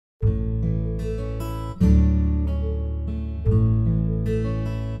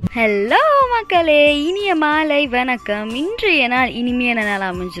Hello மக்களே, இனிய மாலை வணக்கம். இன்றைய நாள் இனிமையான நாள்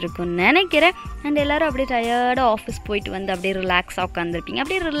அமைஞ்சிருக்கும்னு நினைக்கிறேன். அண்ட் எல்லோரும் அப்படியே டயர்டாக ஆஃபீஸ் போயிட்டு வந்து அப்படியே ரிலாக்ஸாக உட்காந்துருப்பீங்க.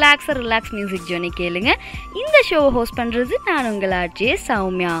 அப்படியே ரிலாக்ஸ் மியூசிக் ஜர்னி கேளுங்க. இந்த ஷோவை ஹோஸ்ட் பண்ணுறது நான் உங்கள் ஆர்ஜே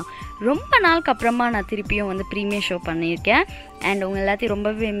சௌமியா. ரொம்ப நாளுக்கு அப்புறமா நான் திருப்பியும் வந்து ப்ரீமியர் ஷோ பண்ணியிருக்கேன். அண்ட் உங்கள் எல்லாத்தையும்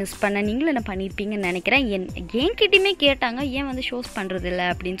ரொம்பவே மிஸ் பண்ண நீங்களும் என்ன பண்ணியிருப்பீங்கன்னு நினைக்கிறேன். என்கிட்டையுமே கேட்டாங்க, ஏன் வந்து ஷோஸ் பண்ணுறதில்ல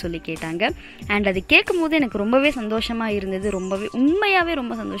அப்படின்னு சொல்லி கேட்டாங்க. அண்ட் அது கேட்கும் போது எனக்கு ரொம்பவே சந்தோஷமாக இருந்தது. உண்மையாகவே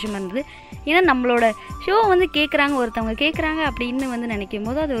ரொம்ப சந்தோஷமாக இருந்தது. ஏன்னா நம்மளோட ஷோ வந்து ஒருத்தவங்க கேட்குறாங்க அப்படின்னு வந்து நினைக்கும்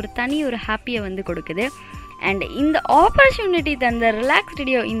போது அது ஒரு தனி ஒரு ஹாப்பியை வந்து கொடுக்குது. அண்ட் இந்த ஆப்பர்ச்சுனிட்டி தந்த ரிலாக்ஸ்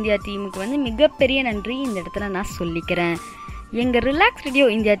ரேடியோ இந்தியா டீமுக்கு வந்து மிகப்பெரிய நன்றி இந்த இடத்துல நான் சொல்லிக்கிறேன். எங்கள் relax radio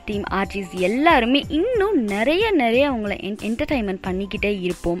India team artist எல்லாருமே இன்னும் நிறைய உங்களை என்டர்டைன்மெண்ட் பண்ணிக்கிட்டே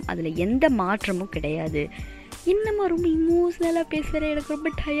இருப்போம். அதில் எந்த மாற்றமும் கிடையாது. என்னம்மா ரொம்ப இமோஷ்னலாக பேசுகிறேன், எனக்கு ரொம்ப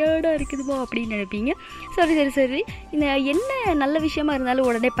டயர்டாக இருக்குதுமா அப்படின்னு நினைப்பீங்க. சரி இந்த என்ன நல்ல விஷயமா இருந்தாலும்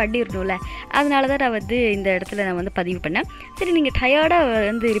உடனே பண்ணிடணும்ல, அதனால தான் நான் வந்து இந்த இடத்துல நான் வந்து பதிவு பண்ணேன். சரி, நீங்கள் டயர்டாக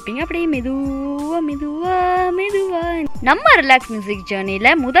வந்து இருப்பீங்க, அப்படியே மெதுவாக நம்ம ரிலாக்ஸ் மியூசிக்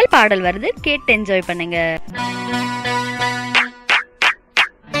ஜர்னியில் முதல் பாடல் வருது, கேட்டு என்ஜாய் பண்ணுங்க.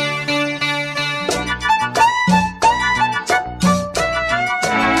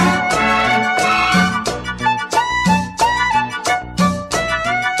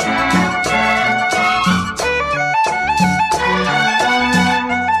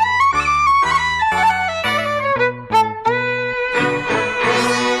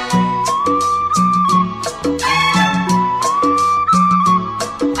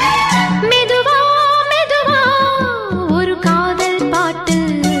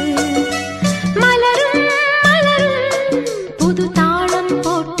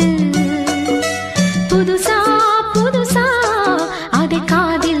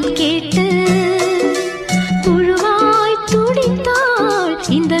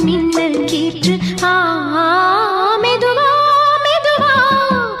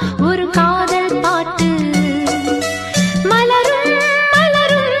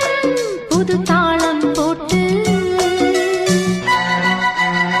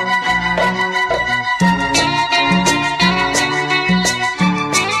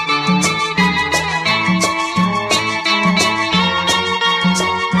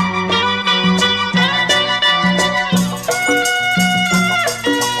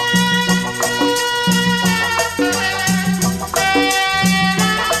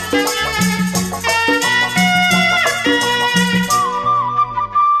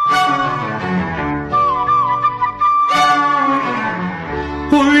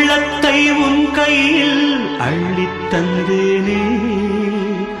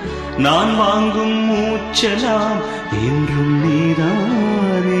 நான் வாங்கும் மூச்சலாம் என்றும்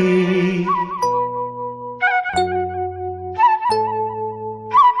நீதானே.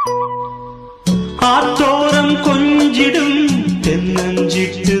 ஆத்தோரம் கொஞ்சிடும்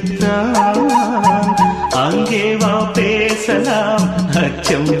தென்னஞ்சிட்டுத்தான், அங்கே வா பேசலாம்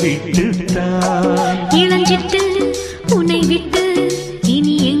அச்சம் விட்டுத்தான். இளஞ்சிட்டு உன்னை விட்டு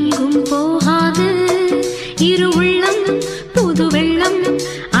இனி எங்கும் போகாது, இரு உள்ளம் புது வெள்ளம்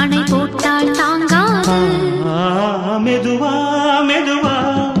அணை போட்டால் தாங்காது. மெதுவா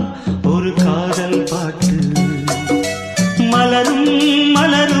ஒரு காதல் பாட்டு,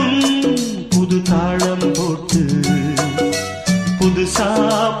 மலரும் புது தாளம் போட்டு,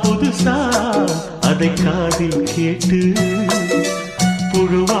 புதுசா அதை காதில் கேட்டு,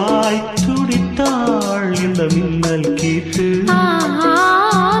 புழுவாய் துடித்தாள் இந்த மின்னல் கேட்டு.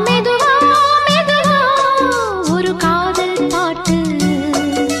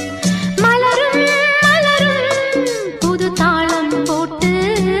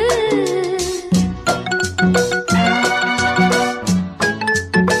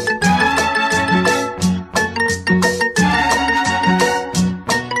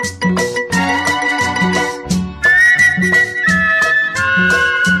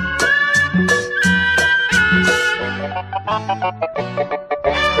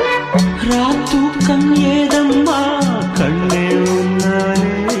 ராத்தூக்கம் ஏதம்மா கண்ணே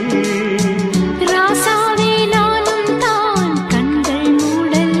உன்னாலே, ராசாவே நானும் தான் கண்கள்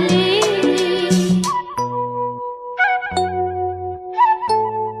மூடலே.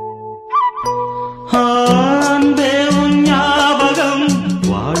 அன்பே உன் ஞாபகம்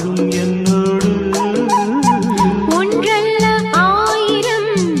வாழும் என்னோடு, ஒன்றல்ல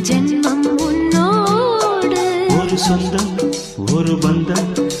ஆயிரம் ஜென்மம் உன்னோடு. ஒரு சொந்தம் ஒரு பந்தம்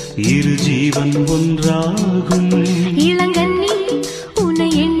இரு ஜீவன் ஒன்றாகும். இளங்கண்ணி உன்னை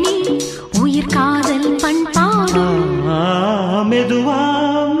எண்ணி உயிர் காதல் பண்பாடும். மெதுவா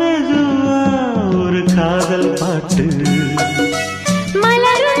ஒரு காதல் பாட்டு,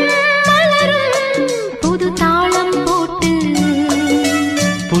 மலரும்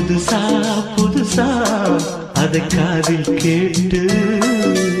அதை காதில் கேட்டு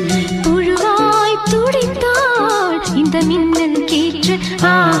புழுவாய் துடித்தாள் இந்த மின்னல் கேற்று.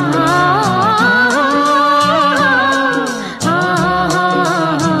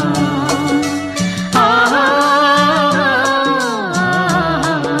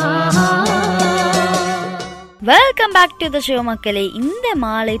 Welcome back to the show மக்களே. இந்த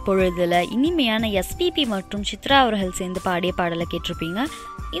மாலை பொழுதுல இனிமையான எஸ்பிபி மற்றும் சித்ரா அவர்கள் சேர்ந்து பாடிய பாடலை கேட்டிருப்பீங்க.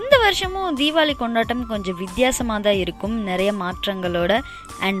 இந்த வருஷமும் தீபாவளி கொண்டாட்டம் கொஞ்சம் வித்தியாசமாக தான் இருக்கும், நிறைய மாற்றங்களோட.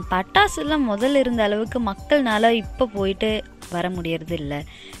 அண்ட் பட்டாசுலாம் முதல்ல இருந்த அளவுக்கு மக்கள்னால இப்போ போயிட்டு வர முடியறது இல்லை.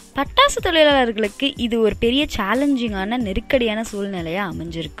 பட்டாசு தொழிலாளர்களுக்கு இது ஒரு பெரிய சேலஞ்சிங்கான நெருக்கடியான சூழ்நிலையாக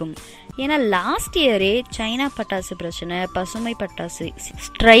அமைஞ்சிருக்கும். ஏன்னா லாஸ்ட் இயரே சைனா பட்டாசு பிரச்சனை, பசுமை பட்டாசு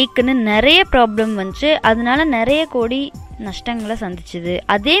ஸ்ட்ரைக்குன்னு நிறைய ப்ராப்ளம் வந்துச்சு. அதனால நிறைய கோடி நஷ்டங்களை சந்திச்சுது.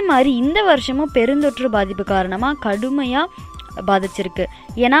 அதே மாதிரி இந்த வருஷமும் பெருந்தொற்று பாதிப்பு காரணமாக கடுமையாக பாதிச்சிருக்கு.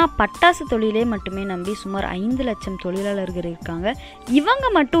 ஏன்னா பட்டாசு தொழிலே மட்டுமே நம்பி சுமார் 5 லட்சம் தொழிலாளர்கள் இருக்காங்க. இவங்க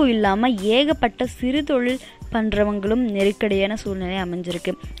மட்டும் இல்லாமல் ஏகப்பட்ட சிறு தொழில் பண்ணுறவங்களும் நெருக்கடியான சூழ்நிலை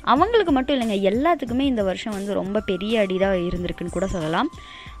அமைஞ்சிருக்கு. அவங்களுக்கு மட்டும் இல்லைங்க, எல்லாத்துக்குமே இந்த வருஷம் வந்து ரொம்ப பெரிய அடிதான் இருந்திருக்குன்னு கூட சொல்லலாம்.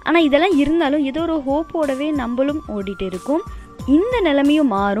 ஆனால் இதெல்லாம் இருந்தாலும் ஏதோ ஒரு ஹோப்போடவே நம்மளும் ஓடிட்டு இருக்கோம். இந்த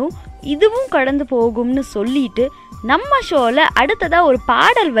நிலைமையும் மாறும், இதுவும் கடந்து போகும்னு சொல்லிட்டு நம்ம ஷோவில் அடுத்ததாக ஒரு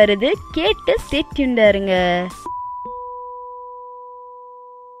பாடல் வருது, கேட்டு ஸ்டே டியூன்டா இருங்க.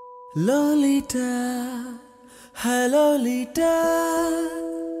 Lolita, hello Lolita,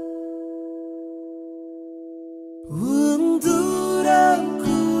 உந்தூரம்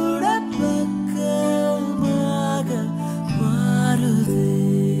கூட பக்கமாக மாறுதே.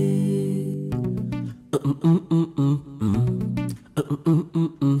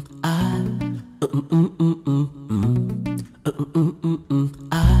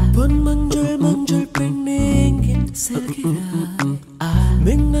 பொன் மஞ்சள் மஞ்சள் பெண்ணே எங்கே செல்கிறாய்?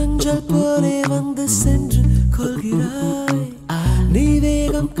 மின்னஞ்சல் போலே வந்து சென்று கொள்கிறாய். நீ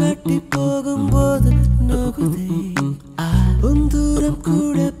வேகம் காட்டி போகும்போது நோகுதே, உன் தூரம்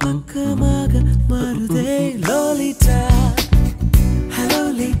கூட பக்கமாக மாறுதே. லோலிட்டா, ஹலோ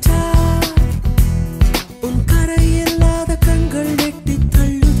லீட்டா, உன் கரை இல்லாத கண்கள் நெட்டி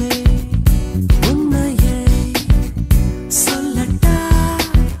தள்ளுதே. உண்மையை சொல்லட்டா,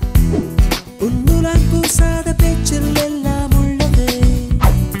 உன் முலாம் பூசாத பேச்சில் எல்லாம் உள்ளதே.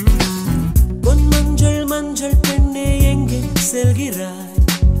 பொன் மஞ்சள் மஞ்சள் பெண்ணே எங்கே செல்கிறாய்?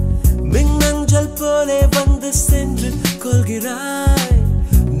 மின்னஞ்சல் போலே வந்து சென்று கொள்கிறாய்.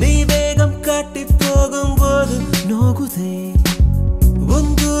 நீ வேகம் காட்டி போகும்போது நோகுதே,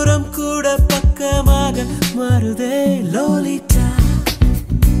 உன் தூரம் கூட பக்கமாக மாறுதே. லோலிட்டா,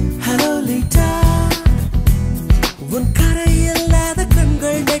 ஹலோ லீட்டா, உன் கரை இல்லாத கண்கள்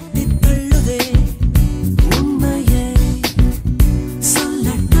நெட்டி தள்ளுதே. உண்மையை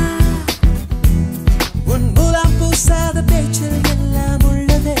சொல்லட்டா, உன் முலாம் பூசாத பேச்சில் எல்லாம்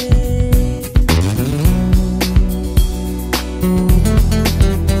உள்ளதே.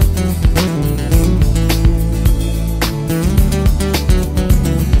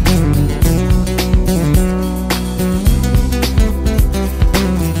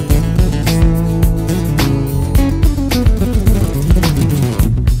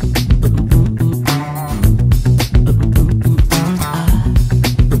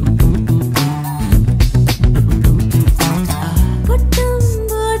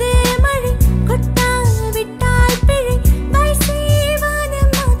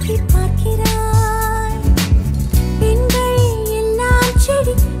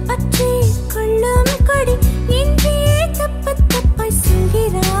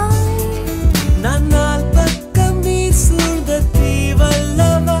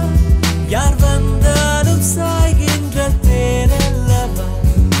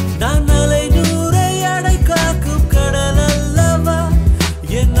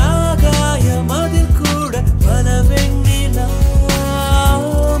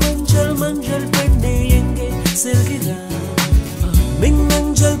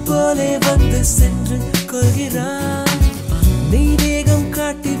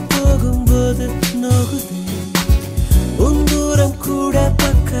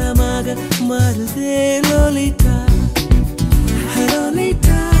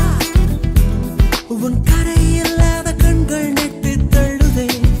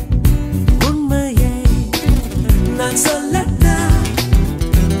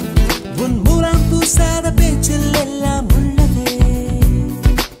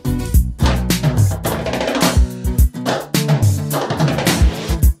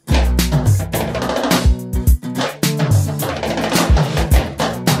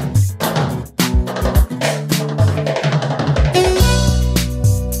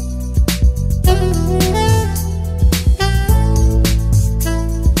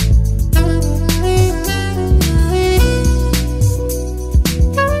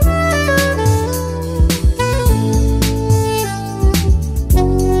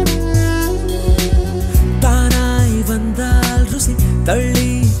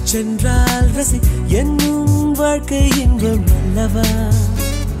 தள்ளி சென்றால் ரசி என்னும் வாழ்க்கை இன்பம் அல்லவா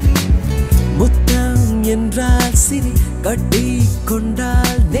முத்தம் என்றால் சிரி கட்டி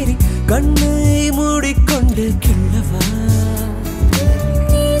கொண்டால் நெறி கண்ணை மூடிக்கொண்டு கிள்ளவா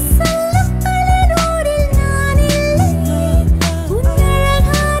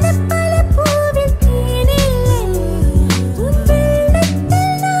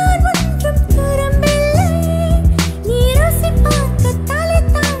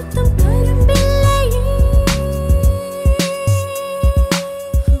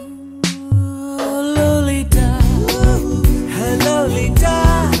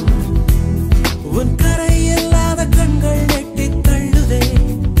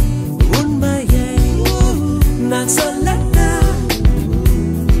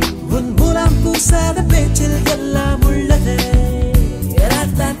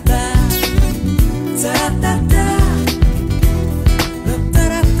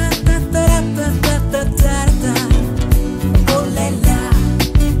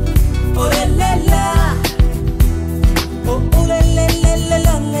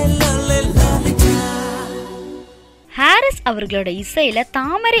அவர்களோட இசையில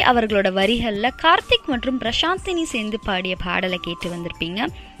தாமரை அவர்களோட வரிகள்ல கார்த்திக் மற்றும் பிரசாந்தினி சேர்ந்து பாடிய பாடலை கேட்டு வந்திருப்பீங்க.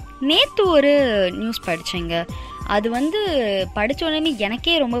 நேற்று ஒரு நியூஸ் படித்தேங்க. அது படித்த உடனே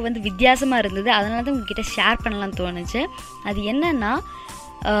எனக்கே ரொம்ப வித்தியாசமாக இருந்தது. அதனால தான் உங்ககிட்ட ஷேர் பண்ணலாம்னு தோணுச்சு. அது என்னன்னா,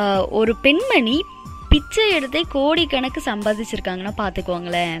 ஒரு பெண்மணி பிச்சை எடுத்தே கோடிக்கணக்கு சம்பாதிச்சிருக்காங்கன்னா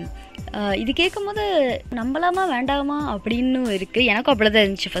பார்த்துக்கோங்களேன். இது கேட்கும் போது நம்பலாமா வேண்டாமா அப்படின்னு இருக்குது. எனக்கும் அப்படிதான்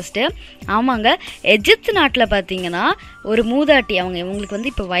இருந்துச்சு ஃபஸ்ட்டு. ஆமாங்க, எஜிப்து நாட்டில் பார்த்தீங்கன்னா ஒரு மூதாட்டி,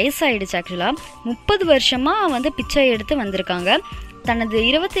 இவங்களுக்கு இப்போ வயசாகிடுச்சு. ஆக்சுவலாக 30 வருஷமாக பிச்சை எடுத்து வந்திருக்காங்க. தனது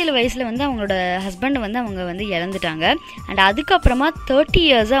 27 வயசில் அவங்களோட ஹஸ்பண்டை அவங்க இழந்துட்டாங்க. அண்ட் அதுக்கப்புறமா 30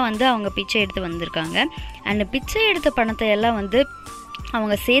 இயர்ஸாக அவங்க பிச்சை எடுத்து வந்திருக்காங்க. அண்ட் பிச்சை எடுத்த பணத்தை எல்லாம்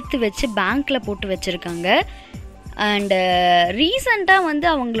அவங்க சேர்த்து வச்சு பேங்க்கில் போட்டு வச்சுருக்காங்க. அண்டு ரீசண்டாக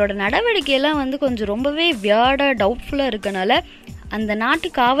அவங்களோட நடவடிக்கையெல்லாம் கொஞ்சம் ரொம்பவே வியர்டாக டவுட்ஃபுல்லாக இருக்கனால அந்த நாட்டு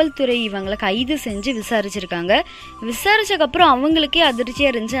காவல்துறை இவங்களை கைது செஞ்சு விசாரிச்சிருக்காங்க. விசாரிச்சதுக்கப்புறம் அவங்களுக்கே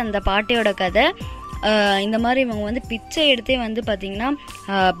அதிர்ச்சியாக இருந்துச்சு அந்த பாட்டியோட கதை. இந்த மாதிரி இவங்க பிச்சை எடுத்தே பார்த்திங்கன்னா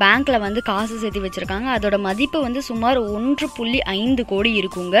பேங்க்கில் காசு சேர்த்து வச்சுருக்காங்க. அதோட மதிப்பு சுமார் 1.5 கோடி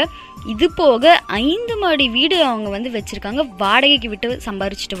இருக்குங்க. இது போக 5 மாடி வீடு அவங்க வச்சுருக்காங்க. வாடகைக்கு விட்டு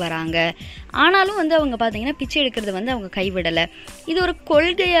சம்பாரிச்சிட்டு வராங்க. ஆனாலும் அவங்க பார்த்திங்கன்னா பிச்சை எடுக்கிறது அவங்க கைவிடலை. இது ஒரு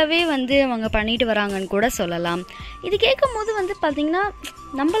கொள்கையாகவே அவங்க பண்ணிட்டு வராங்கன்னு கூட சொல்லலாம். இது கேட்கும் போது பார்த்திங்கன்னா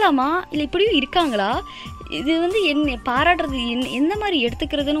நம்பலாமா இல்லை இப்படியும் இருக்காங்களா? இது என்ன பாராட்டுறது எந்த மாதிரி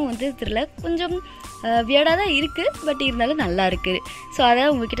எடுத்துக்கிறதுன்னு தெரியல. கொஞ்சம் வியர்டாக தான் இருக்குது, பட் இருந்தாலும் நல்லா இருக்குது. ஸோ அதை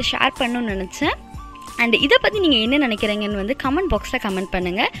உங்ககிட்ட ஷேர் பண்ணணும்னு நினச்சேன். அண்ட் இதை பற்றி நீங்கள் என்ன நினைக்கிறீங்கன்னு கமெண்ட் பாக்ஸில் கமெண்ட்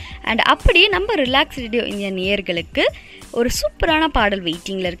பண்ணுங்கள். அண்ட் அப்படியே நம்ம ரிலாக்ஸ் ரேடியோ இந்தியா நேயர்களுக்கு ஒரு சூப்பரான பாடல்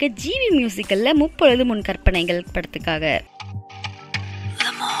வெயிட்டிங்கில் இருக்குது. ஜிவி மியூசிக்கலில் 30 முன் கற்பனைகள் படத்துக்காக.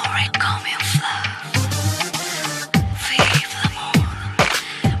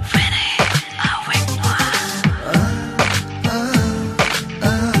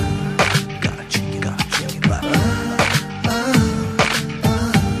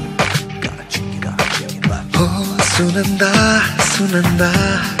 சுனந்தா சுனந்தா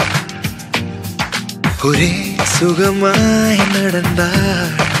ஒரே சுகமாய்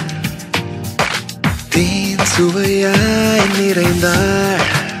நடந்தாள், தேன் சுவையாய் நிறைந்தாள்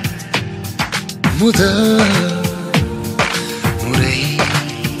முதல் முறை.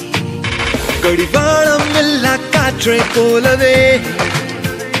 கடிவாளம் எல்லா காற்றை போலவே,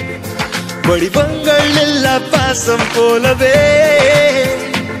 வடிவங்கள் எல்லா பாசம் போலவே,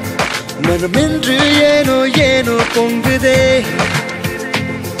 மனமென்று ஏனோ ஏனோ பொங்குதே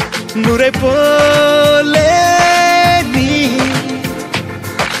நுரை போலே, நீ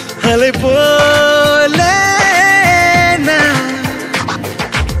அலை போலே நான்.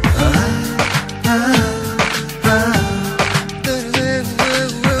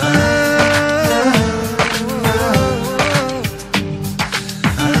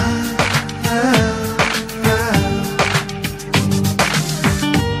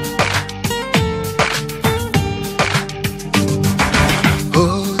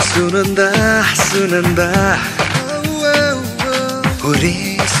 சுனந்தா சுனந்தா ஒரே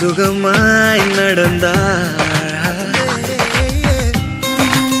சுகமாய் நடந்தாள்.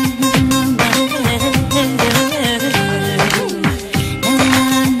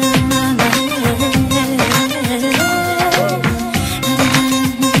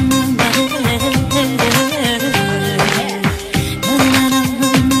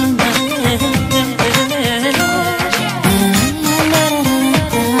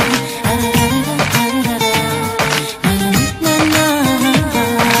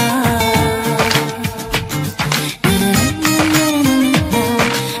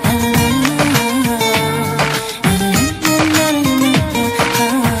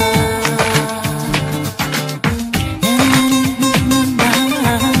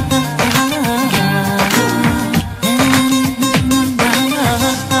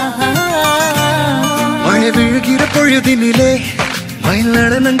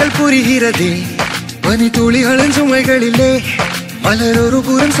 புரிகிறதே பனி துளிகளின் சுமைகளிலே மலரொரு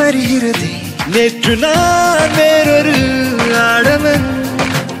புறம் சரிகிறதே நேற்று நான் வேறொரு ஆடவன்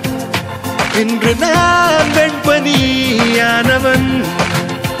இன்று நான் வெண்பனியானவன்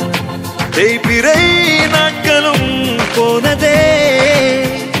தேய்பிறை நாட்களும் போனதே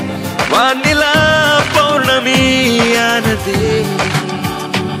வானிலா பௌர்ணமியானதே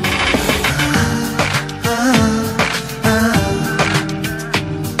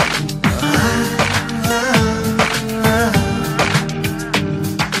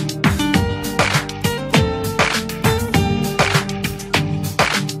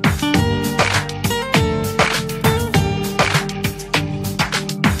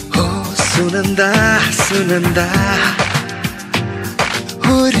சுனந்தா சுனந்தா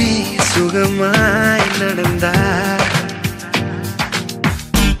ஒரே சுகமாய் நடந்தா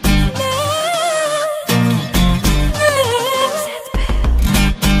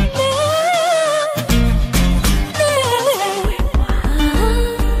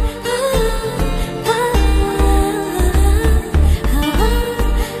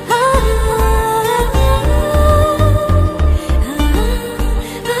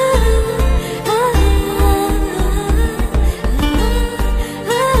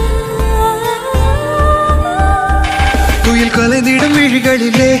கலந்திடும்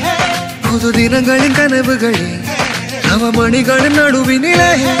விழிகளிலே புது தினங்களின் கனவுகளே நவமணிகளின்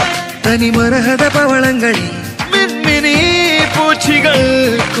நடுவினிலே தனி மரகத பவளங்களே மின்மினி பூச்சிகள்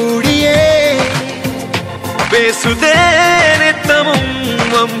கூடியே பேசுதே நித்தமும்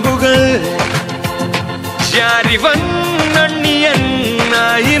வம்புகள் யாரிவன் நன்னியன்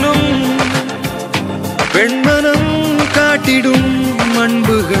ஆயினும் பெண்மனம் காட்டிடும்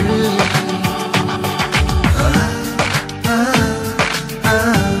அன்புகள்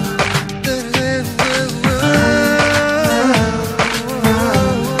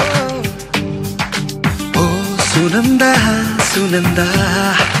சுனந்தா சுனந்தா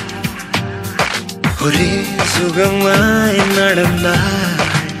ஒரே சுகமாய் நடந்தாள்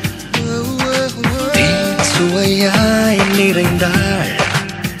தேன் சுவையாய் நிறைந்தாள்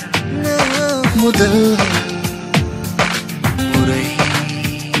முதல் முறை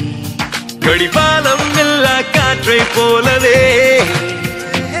கடிபாலம் எல்லா காற்றை போலவே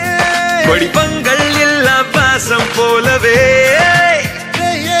வடிவங்கள் எல்லா பாசம் போலவே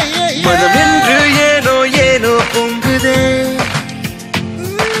மனம் என்று ஏனோ ஏனோ பொங்குதே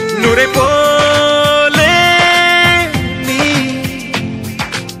நுரை போலே நீ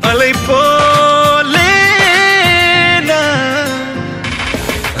அலை போலே நான்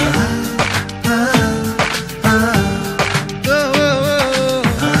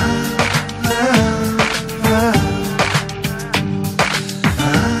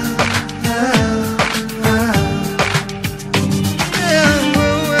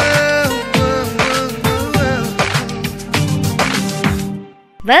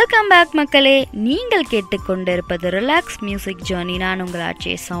வெல்கம் பேக் மக்களே. நீங்கள் கேட்டுக்கொண்டிருப்பது ரிலாக்ஸ் மியூசிக் ஜர்னி. நான் உங்கள்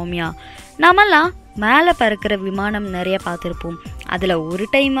ஆட்சியை சௌமியா. நாமெல்லாம் மேலே பறக்கிற விமானம் நிறைய பார்த்துருப்போம். அதில் ஒரு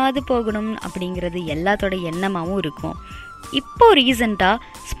டைமாவது போகணும் அப்படிங்கிறது எல்லாத்தோட எண்ணமாகவும் இருக்கும். இப்போ ரீசெண்டாக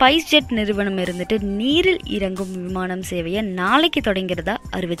ஸ்பைஸ் ஜெட் நிறுவனம் இருந்துட்டு நீரில் இறங்கும் விமானம் சேவையை நாளைக்கு தொடங்கிறதா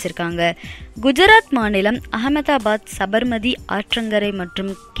அறிவிச்சிருக்காங்க. குஜராத் மாநிலம் அகமதாபாத் சபர்மதி ஆற்றங்கரை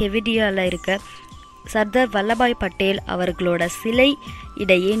மற்றும் கெவிடியாவில் இருக்க சர்தார் வல்லபாய் பட்டேல் அவர்களோட சிலை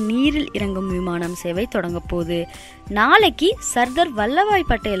இடையே நீரில் இறங்கும் விமானம் சேவை தொடங்க போகுது. நாளைக்கு சர்தார் வல்லபாய்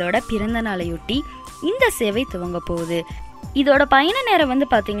பட்டேலோட பிறந்த நாளையொட்டி இந்த சேவை துவங்க போகுது. இதோட பயண நேரம்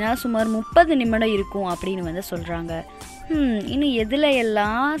பார்த்தீங்கன்னா சுமார் 30 நிமிடம் இருக்கும் அப்படின்னு சொல்கிறாங்க. இன்னும் எதில்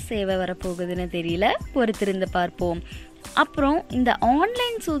எல்லாம் சேவை வரப்போகுதுன்னு தெரியல, பொறுத்திருந்து பார்ப்போம். அப்புறம் இந்த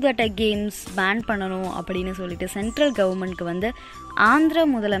ஆன்லைன் சூதாட்ட கேம்ஸ் பேன் பண்ணணும் அப்படின்னு சொல்லிட்டு சென்ட்ரல் கவர்மெண்ட்க்கு ஆந்திர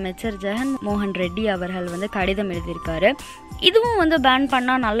முதலமைச்சர் ஜெகன் மோகன் ரெட்டி அவர்கள் கடிதம் எழுதியிருக்காரு. இதுவும் பேன்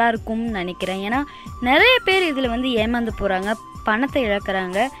பண்ணால் நல்லா இருக்கும்னு நினைக்கிறேன். ஏன்னா நிறைய பேர் இதில் ஏமாந்து போகிறாங்க, பணத்தை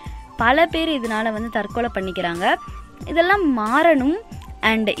இழக்கிறாங்க, பல பேர் இதனால் தற்கொலை பண்ணிக்கிறாங்க. இதெல்லாம் மாறணும்.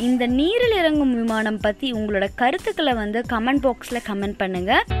 அண்ட் இந்த நீரில் இறங்கும் விமானம் பற்றி உங்களோட கருத்துக்களை கமெண்ட் பாக்ஸில் கமெண்ட்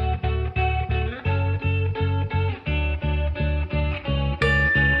பண்ணுங்கள்.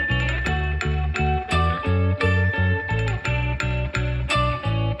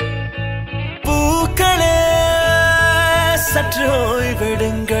 சற்று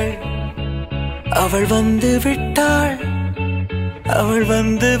ஓய்வெடுங்கள், அவள் வந்து விட்டாள், அவள்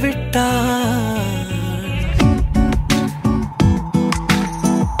வந்து விட்டாள்.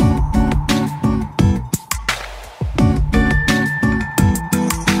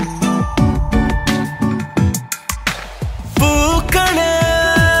 பூக்களே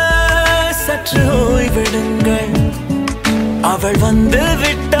சற்று ஓய்வெடுங்கள், அவள் வந்து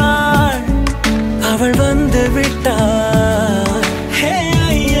விட்டாள்,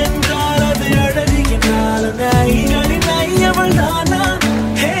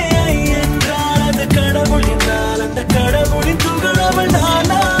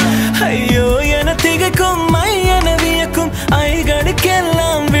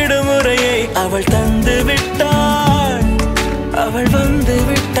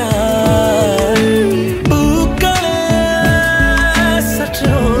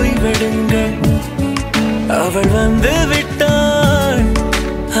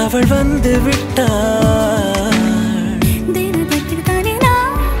 அவள் வந்து விட்டாள். தினத்திற்கு தானே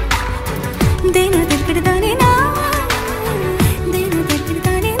நான், தினத்திற்கு தானே நான், தினத்திற்கு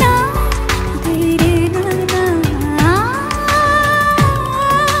தானே நான்,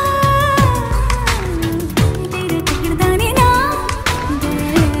 தினத்திற்கு தானே நான்.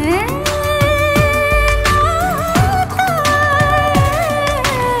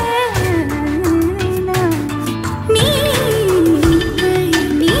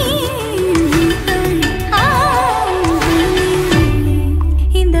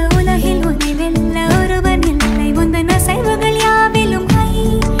 இந்த உலகில் உன்னை வெல்ல ஒருவன் இல்லை, உந்தன் அசைவுகள் யாவிலும் கை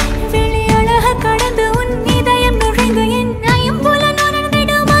வெளியழக கடந்து உன் இதயம் நுழைந்து என்னையும் போல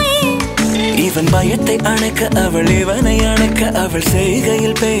நுழைந்திடுமை. இவன் பயத்தை அணைக்க அவள், இவனை அணைக்க அவள்,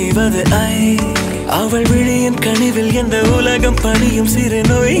 செய்கையில் பெய்வது ஐ. அவள் விழியின் கனிவில் எந்த உலகம் பணியும், சிறு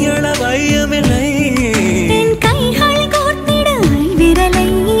நோய்கள வையமில்லை. என் கைகள் கோர்த்திட விரலை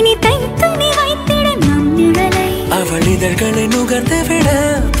இனி தைத்து நீ வைத்திட நம் நிழலை. அவள் இதழ்களை நுகர்ந்து விட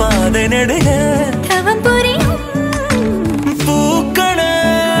பாதை நடுக தவம் புரியும் பூக்களே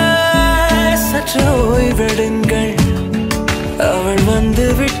சற்று ஓய்வெடுங்கள். அவள் வந்து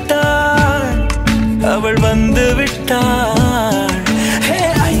விட்டாள், அவள் வந்து விட்டாள். ஹே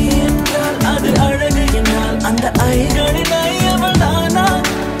ஐ என்றால் அது அழகு என்றால் அந்த ஐகளின் ஐ அவள் தானா?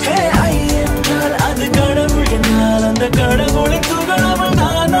 ஹே ஐ என்றால் அது கடவுள் என்றால் அந்த கடவுளின் துகள் அவள்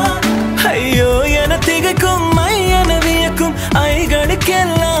தானா? ஐயோ என திகைக்கும் ஐ என வியக்கும்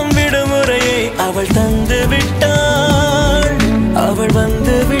ஐகளுக்கெல்லாம் விடுமுறையை அவள் தந்து விட்டாள், அவள்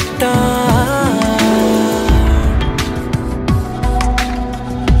வந்து விட்டாள்.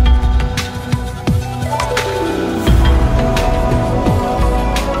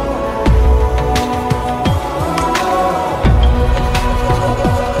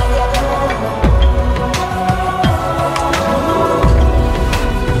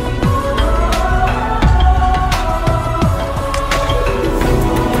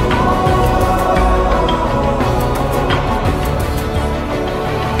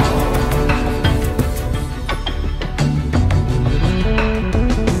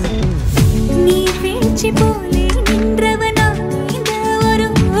 நீ வீழ்ச்சி போலே நின்றவனா, இந்த ஒரு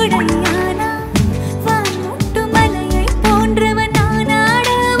உடையானா, வான்முட்டு மலையை போன்றவனானாட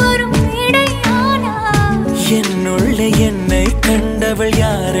ஒரு இடையானா. என்னுள்ளே என்னை கண்டவள்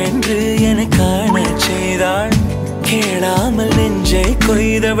யாரென்று என காணச் செய்தாள். கேளாமல் நெஞ்சை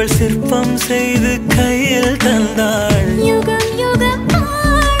கொய்தவள் சிற்பம் செய்து கையில் தந்தாள். யுகம் யுகம்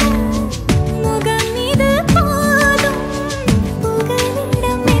ஆளும் முகம் இது போதும்,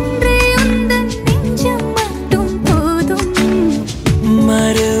 புகலிடம் என்று உந்தன் நெஞ்சம் மட்டும் போதும்.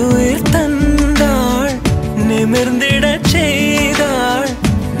 மறு உயிர் தந்தாள், நிமிர்ந்திடச் செய்தாள்.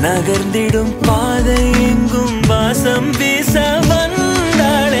 நகர்ந்திடும் பாதை எங்கும் வாசம் வீச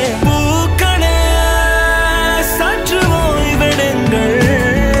வந்தாளே. பூக்களே சற்று ஓய்வெடுங்கள்.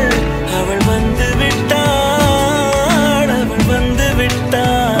 அவள் வந்து விட்டாள், அவள் வந்து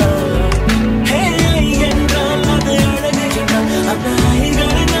விட்டாள். ஹே ஐ என்றால் அது அழகு என்றால் அந்த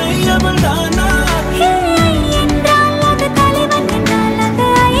ஐகளின் ஐ அவள் தானா? ஹே ஐ என்றால் அது தலைவன் என்றால் அந்த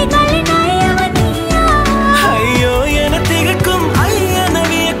ஐகளின் ஐ அவன் நீயா? ஐயோ என திகைக்கும் ஐ என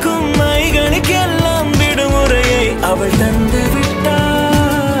வியக்கும் ஐகளுக்கெல்லாம் விடுமுறையை அவள் தந்து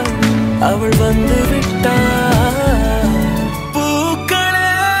விட்டாள், அவள் வந்து விட்டாள். பூக்களே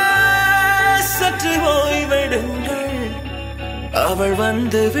சற்று ஓய்வெடுங்கள். அவள்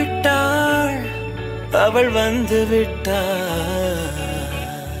வந்து விட்டாள், அவள் வந்து விட்டாள்.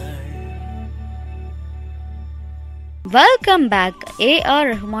 Welcome back. ஏஆர்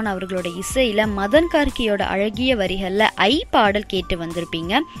ரஹ்மான் அவர்களோட இசையில் மதன் கார்கியோட அழகிய வரிகளில் ஐ பாடல் கேட்டு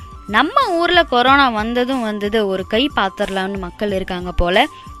வந்திருப்பீங்க. நம்ம ஊரில் கொரோனா வந்ததும் வந்தது, ஒரு கை பாத்திரலாம்னு மக்கள் இருக்காங்க போல்.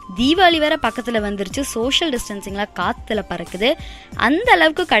 தீபாவளி வேற பக்கத்தில் வந்துருச்சு, சோஷியல் டிஸ்டன்சிங்லாம் காற்றுல பறக்குது. அந்த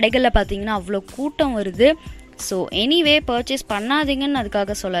அளவுக்கு கடைகளில் பார்த்தீங்கன்னா அவ்வளோ கூட்டம் வருது. ஸோ எனிவே பர்ச்சேஸ் பண்ணாதீங்கன்னு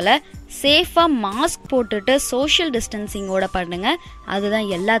அதுக்காக சொல்லலை. சேஃபாக மாஸ்க் போட்டுட்டு சோஷியல் டிஸ்டன்சிங்கோட பண்ணுங்கள், அதுதான்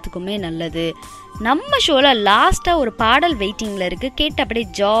எல்லாத்துக்குமே நல்லது. நம்ம ஷோவில் லாஸ்ட்டாக ஒரு பாடல் வெயிட்டிங்கில் இருக்குது, கேட்டு அப்படியே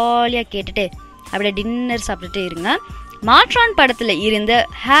ஜாலியாக கேட்டுட்டு அப்படியே டின்னர் சாப்பிட்டுட்டு இருங்க. மாற்றான் படத்தில் இருந்த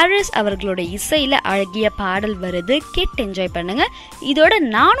ஹாரிஸ் அவர்களோட இசையில் அழகிய பாடல் வருது, கேட்டு என்ஜாய் பண்ணுங்க. இதோட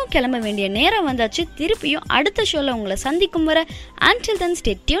நானும் கிளம்ப வேண்டிய நேரம் வந்தாச்சு. திருப்பியும் அடுத்த ஷோவில் உங்களை சந்திக்கும் வர அன்டில் தென்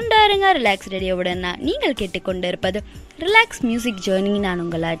ஸ்டே டியூன்டா இருங்க. ரிலாக்ஸ் ரேடியோவோட நீங்கள் கேட்டுக்கொண்டு இருப்பது ரிலாக்ஸ் மியூசிக் ஜேர்னி. நான்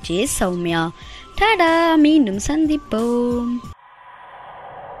உங்கள் ஆர்ஜே சௌமியா. டாடா, மீண்டும் சந்திப்போம்.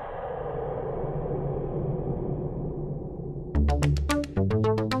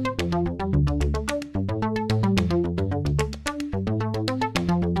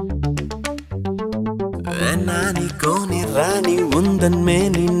 Nani koni rani உந்தன்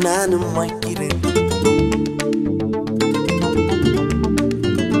மேனி நானும் வைக்கிறேன்.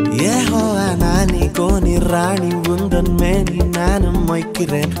 ஏஹோவா நானி கோனி ராணி உந்தன் மேனி நானும்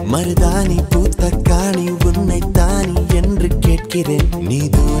வைக்கிறேன். மருதாணி பூத்த காணி உன்னை தானி என்று கேட்கிறேன். நீ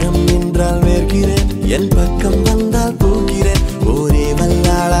தூரம் நின்றால் வேர்க்கிறேன், என் பக்கம் வந்தால் போகிறேன். ஒரே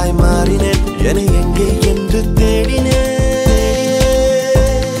வல்லாளாய் மாறினேன், என எங்கே என்று தேடினேன்.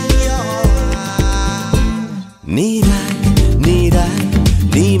 நீராய் நீராய்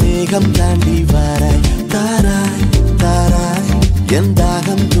நீ மேகம் தாண்டி வாராய். தாராய் தாராய் என்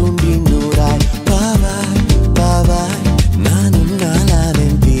தாகம் தூண்டி நூறாய். பாவாய் பாவாய் நான்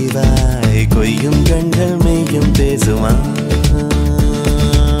உன்னாலானேன் தீவாய். கொய்யும் கண்கள் மெய்யும் பேசுமா.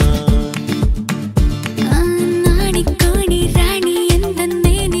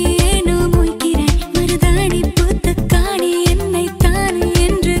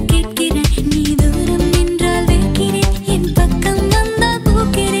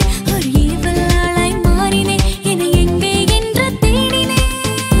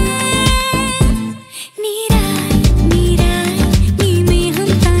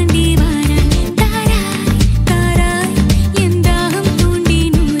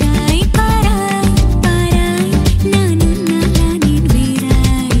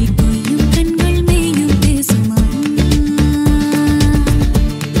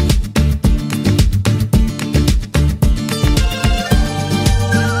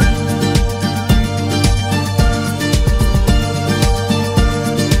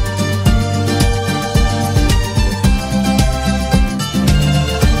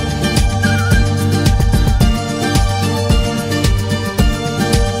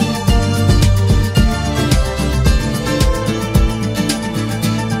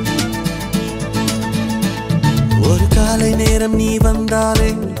 நீ வந்தாலே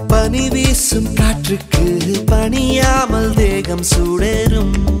பனி வீசும் காற்றுக்கு பணியாமல் தேகம்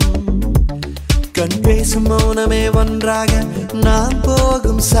சூடேறும். கண் பேசும் மௌனமே ஒன்றாக நாம்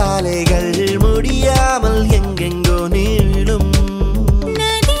போகும் சாலைகள் முடியாமல் எங்கெங்கோ நீளும்.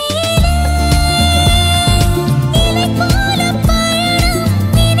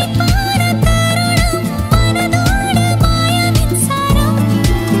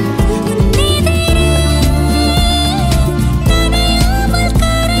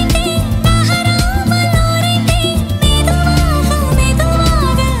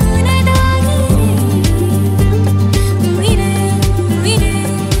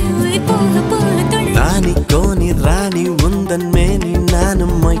 ராணி உந்தன் மேனி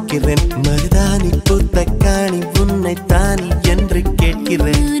நானும் வைக்கிறேன். மருதாணி பூத்த காணி உன்னை தானி என்று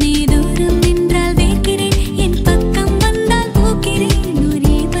கேட்கிறேன்.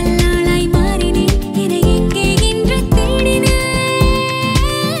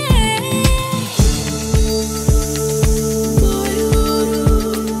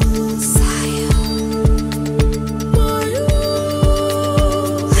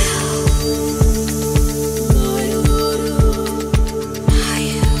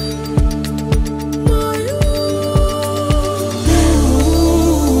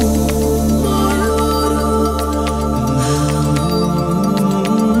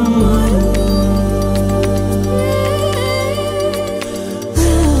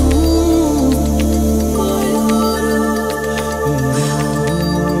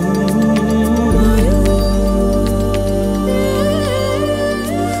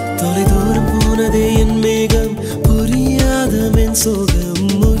 சோகம்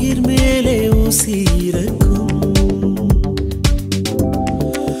உயிர் மேலே ஊசியிருக்கும்.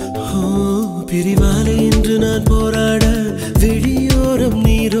 பிரிவாலே இன்று நான் போராட விழியோரம்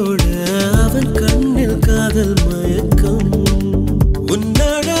நீரோட அவன் கண்ணில் காதல் மயக்கம்.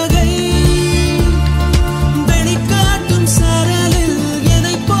 உன்னழகை வெளிக்காட்டும் சரலில்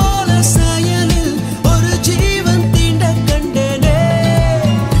என்னை போல சாயலில் ஒரு ஜீவன் தீண்ட கண்டனே.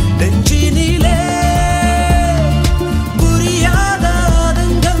 நெஞ்சினிலே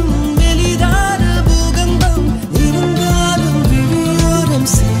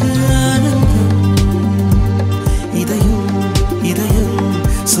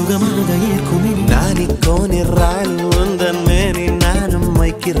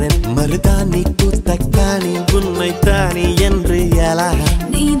மருதாணி பூத்த காணி உன்னை தானி என்று எழ.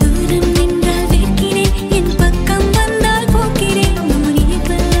 நீ தூரம் நின்றால் வேர்க்கிறேன், என் பக்கம் வந்தால் போக்கிறேன். நானே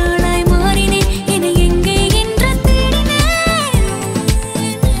பல்லாளாய் மாறினேன், என்னை எங்கே என்று தேடினேன்.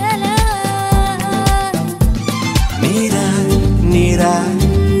 நீராய் நீராய்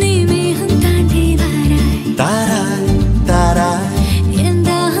நீ மேகம் தாண்டி வாராய். தாராய் தாராய் என்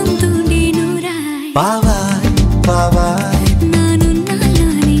தாகம் தூண்டி நூறாய். பாவாய் பாவாய் நான் உன்னால்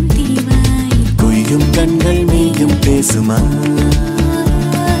நானே தீவாய். கொய்யும் கண்கள் நீயும் பேசுமா.